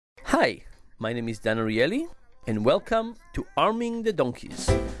Hi, my name is Dan Ariely, and welcome to Arming the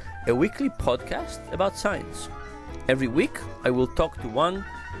Donkeys, a weekly podcast about science. Every week, I will talk to one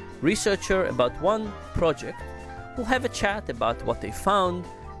researcher about one project. We'll have a chat about what they found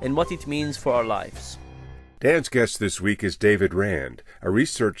and what it means for our lives. Dan's guest this week is David Rand, a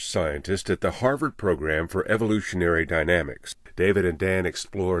research scientist at the Harvard Program for Evolutionary Dynamics. David and Dan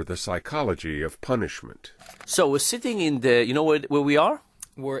explore the psychology of punishment. So we're sitting in the, you know where we are?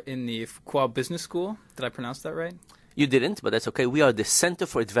 We're in the Fuqua Business School. Did I pronounce that right? You didn't, but that's okay. We are the Center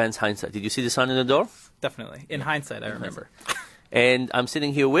for Advanced Hindsight. Did you see the sign on the door? Definitely. In hindsight, I remember. And I'm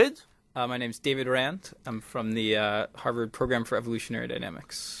sitting here with? My name's David Rand. I'm from the Harvard Program for Evolutionary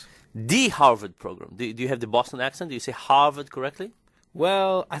Dynamics. The Harvard program. Do you have the Boston accent? Do you say Harvard correctly?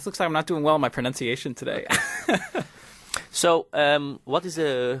 Well, it looks like I'm not doing well in my pronunciation today. So, what is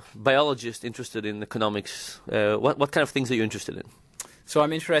a biologist interested in economics? What kind of things are you interested in? So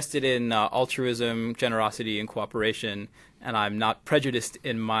I'm interested in altruism, generosity, and cooperation, and I'm not prejudiced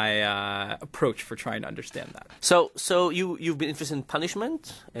in my approach for trying to understand that. So you've been interested in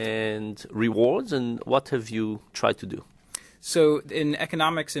punishment and rewards, and what have you tried to do? So in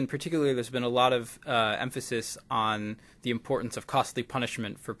economics in particular, there's been a lot of emphasis on the importance of costly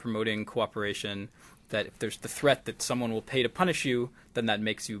punishment for promoting cooperation, that if there's the threat that someone will pay to punish you, then that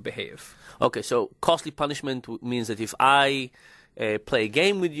makes you behave. Okay, so costly punishment means that if I play a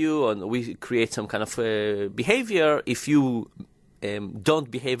game with you and we create some kind of behavior, if you don't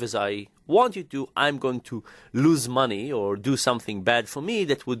behave as I want you to, I'm going to lose money or do something bad for me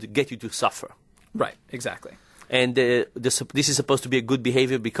that would get you to suffer. Right, exactly. And this is supposed to be a good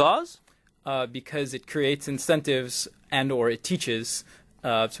behavior because? Because it creates incentives and or it teaches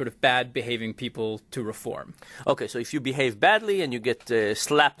sort of bad behaving people to reform. Okay, so if you behave badly and you get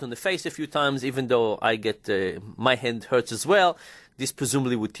slapped on the face a few times, even though I get my hand hurts as well, this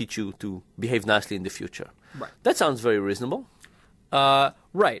presumably would teach you to behave nicely in the future. Right. That sounds very reasonable.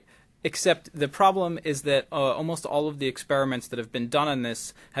 Right. Except the problem is that almost all of the experiments that have been done on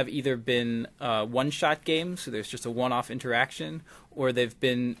this have either been one-shot games, so there's just a one-off interaction, or they've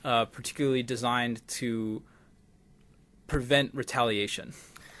been particularly designed to prevent retaliation.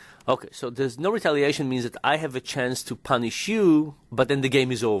 Okay, so there's no retaliation means that I have a chance to punish you, but then the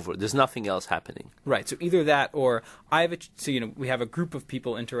game is over. There's nothing else happening. Right. So either that, or we have a group of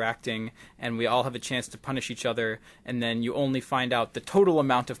people interacting, and we all have a chance to punish each other, and then you only find out the total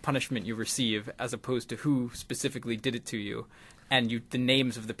amount of punishment you receive, as opposed to who specifically did it to you, and the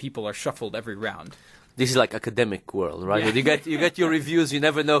names of the people are shuffled every round. This is like academic world, right? Yeah. You get your reviews, you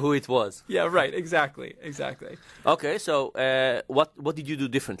never know who it was. Yeah, right. Exactly. Okay, so what did you do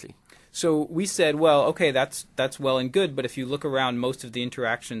differently? So we said, well, okay, that's well and good, but if you look around, most of the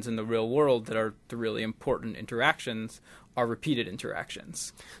interactions in the real world that are the really important interactions are repeated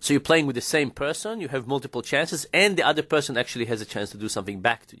interactions. So you're playing with the same person, you have multiple chances, and the other person actually has a chance to do something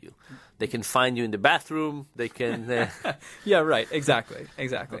back to you. They can find you in the bathroom, they can... Yeah, right. Exactly.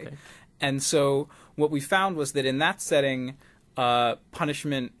 Okay. And so what we found was that in that setting,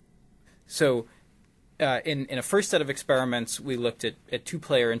 punishment... So in a first set of experiments, we looked at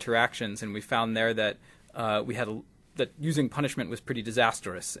two-player interactions, and we found there that that using punishment was pretty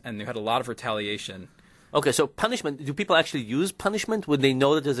disastrous, and you had a lot of retaliation. Okay, so punishment, do people actually use punishment when they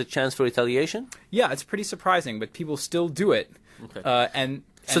know that there's a chance for retaliation? Yeah, it's pretty surprising, but people still do it. Okay.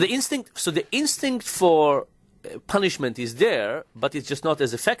 So the instinct for punishment is there, but it's just not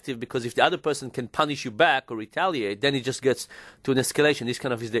as effective, because if the other person can punish you back or retaliate, then it just gets to an escalation. This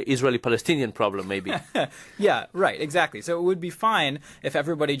kind of is the Israeli-Palestinian problem, maybe. Yeah, right, exactly. So it would be fine if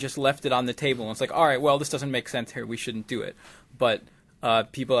everybody just left it on the table and it's like, all right, well, this doesn't make sense here, we shouldn't do it. But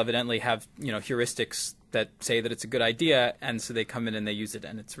people evidently have, heuristics that say that it's a good idea, and so they come in and they use it,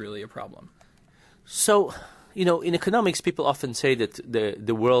 and it's really a problem. So... in economics, people often say that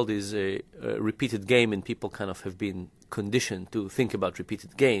the world is a repeated game, and people kind of have been conditioned to think about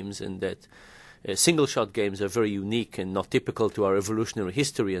repeated games, and that single-shot games are very unique and not typical to our evolutionary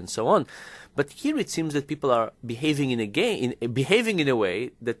history and so on. But here it seems that people are behaving in a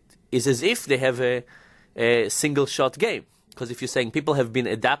way that is as if they have a single-shot game. Because if you're saying people have been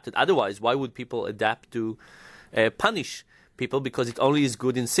adapted, otherwise, why would people adapt to punish people? Because it only is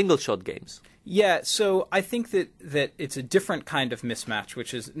good in single-shot games. Yeah, so I think that it's a different kind of mismatch,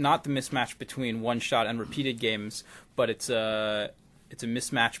 which is not the mismatch between one-shot and repeated games, but it's a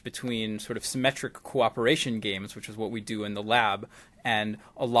mismatch between sort of symmetric cooperation games, which is what we do in the lab, and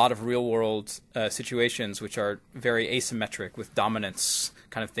a lot of real-world situations which are very asymmetric with dominance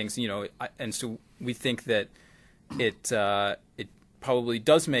kind of things. And so we think that it probably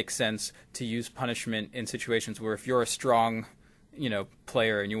does make sense to use punishment in situations where if you're a strong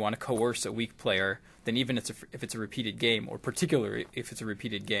player and you want to coerce a weak player, then even if it's a repeated game, or particularly if it's a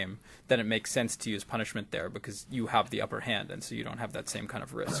repeated game, then it makes sense to use punishment there because you have the upper hand, and so you don't have that same kind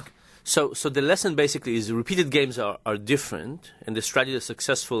of risk. So the lesson basically is repeated games are different, and the strategy that's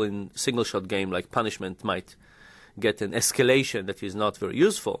successful in single-shot game like punishment might get an escalation that is not very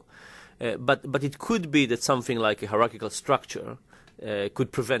useful. But it could be that something like a hierarchical structure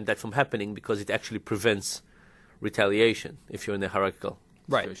could prevent that from happening because it actually prevents retaliation if you're in a hierarchical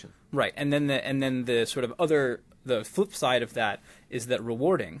situation. Right. And then the sort of the flip side of that is that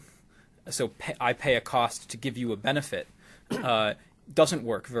rewarding, so I pay a cost to give you a benefit, doesn't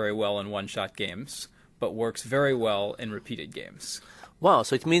work very well in one-shot games, but works very well in repeated games. Wow,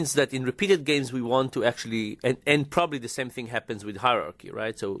 so it means that in repeated games we want to actually, and probably the same thing happens with hierarchy,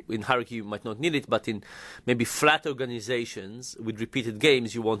 right? So in hierarchy you might not need it, but in maybe flat organizations with repeated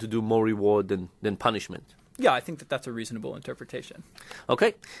games you want to do more reward than punishment. Yeah, I think that's a reasonable interpretation.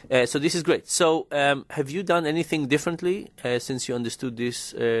 Okay, so this is great. So have you done anything differently since you understood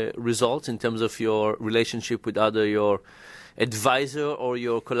these results in terms of your relationship with your advisor or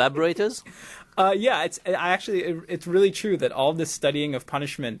your collaborators? Yeah, it's really true that all this studying of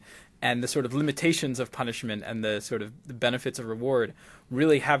punishment and the sort of limitations of punishment and the sort of the benefits of reward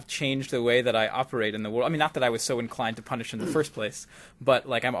really have changed the way that I operate in the world. I mean, not that I was so inclined to punish in the first place, but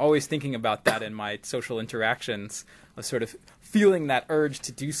like I'm always thinking about that in my social interactions, of sort of feeling that urge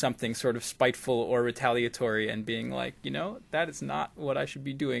to do something sort of spiteful or retaliatory and being like, that is not what I should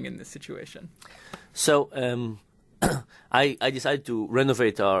be doing in this situation. So I decided to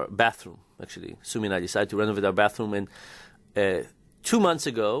renovate our bathroom. Actually, Sumi and I decided to renovate our bathroom, and 2 months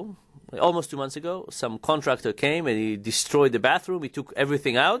ago, almost 2 months ago, some contractor came and he destroyed the bathroom. He took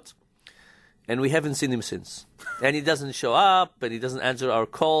everything out, and we haven't seen him since. And he doesn't show up, and he doesn't answer our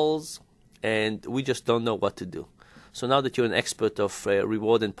calls, and we just don't know what to do. So now that you're an expert of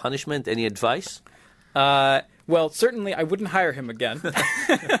reward and punishment, any advice? Well, certainly I wouldn't hire him again.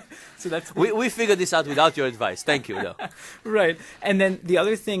 So that's we figured this out without your advice. Thank you, though. Right. And then the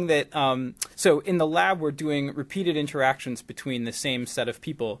other thing that so in the lab we're doing repeated interactions between the same set of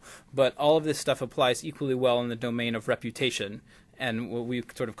people, but all of this stuff applies equally well in the domain of reputation and what we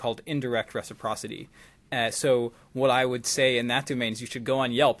sort of called indirect reciprocity. So what I would say in that domain is you should go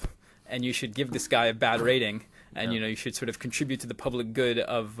on Yelp and you should give this guy a bad rating, and you should sort of contribute to the public good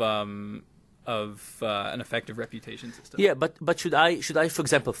of an effective reputation system. Yeah, but should I, for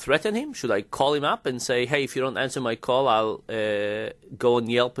example, threaten him? Should I call him up and say, hey, if you don't answer my call, I'll go on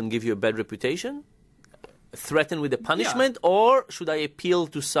Yelp and give you a bad reputation? Threaten with a punishment? Yeah. Or should I appeal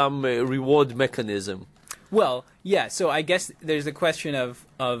to some reward mechanism? Well, yeah, so I guess there's a question of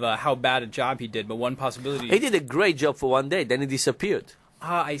how bad a job he did, but one possibility... He did a great job for one day, then he disappeared.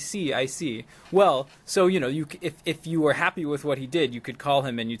 Ah, I see. Well, so, if you were happy with what he did, you could call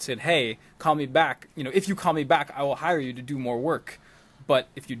him and you'd say, hey, call me back. If you call me back, I will hire you to do more work. But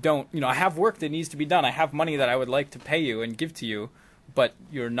if you don't, I have work that needs to be done. I have money that I would like to pay you and give to you, but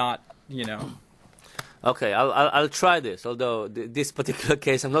you're not, Okay, I'll try this, although this particular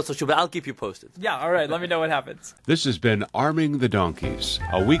case I'm not so sure, but I'll keep you posted. Yeah, all right, let me know what happens. This has been Arming the Donkeys,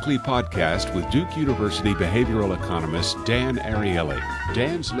 a weekly podcast with Duke University behavioral economist Dan Ariely.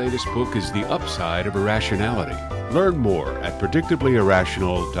 Dan's latest book is The Upside of Irrationality. Learn more at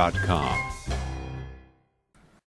predictablyirrational.com.